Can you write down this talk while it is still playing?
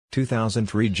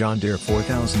2003 John Deere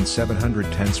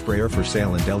 4710 sprayer for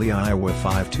sale in Delhi, Iowa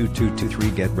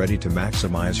 52223. Get ready to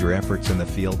maximize your efforts in the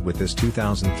field with this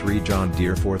 2003 John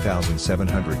Deere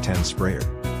 4710 sprayer.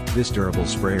 This durable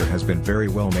sprayer has been very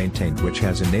well maintained, which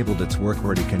has enabled its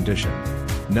work-ready condition.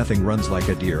 Nothing runs like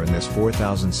a Deere, and this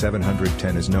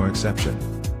 4710 is no exception.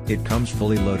 It comes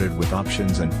fully loaded with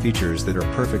options and features that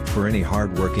are perfect for any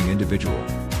hard-working individual.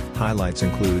 Highlights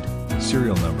include: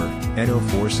 serial number,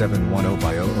 N04710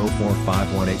 by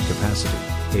 004518 capacity,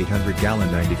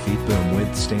 800-gallon 90 feet boom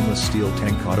width stainless steel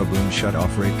tank, auto boom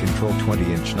shut-off rate control,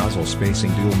 20-inch nozzle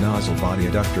spacing, dual nozzle body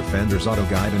adductor, fenders, auto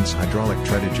guidance, hydraulic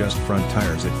tread adjust, front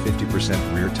tires at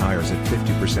 50%, rear tires at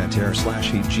 50%,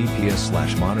 air/heat,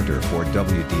 GPS/monitor,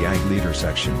 4WD leader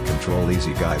section control,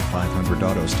 easy guide, 500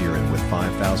 auto steering with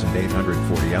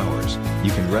 5,840 hours.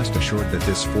 You can rest assured that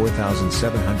this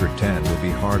 4710 will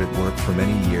be hard at work for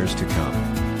many years to come.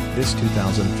 This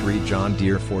 2003 John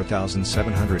Deere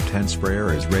 4710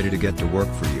 sprayer is ready to get to work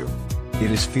for you.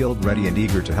 It is field ready and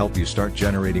eager to help you start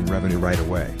generating revenue right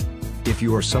away. If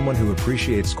you are someone who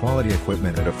appreciates quality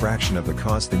equipment at a fraction of the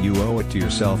cost, then you owe it to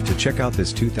yourself to check out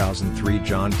this 2003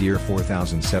 John Deere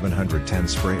 4710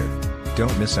 sprayer.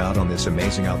 Don't miss out on this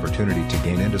amazing opportunity to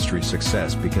gain industry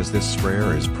success, because this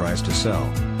sprayer is priced to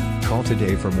sell. Call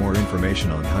today for more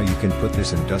information on how you can put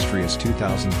this industrious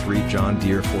 2003 John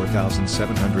Deere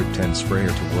 4710 sprayer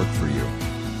to work for you.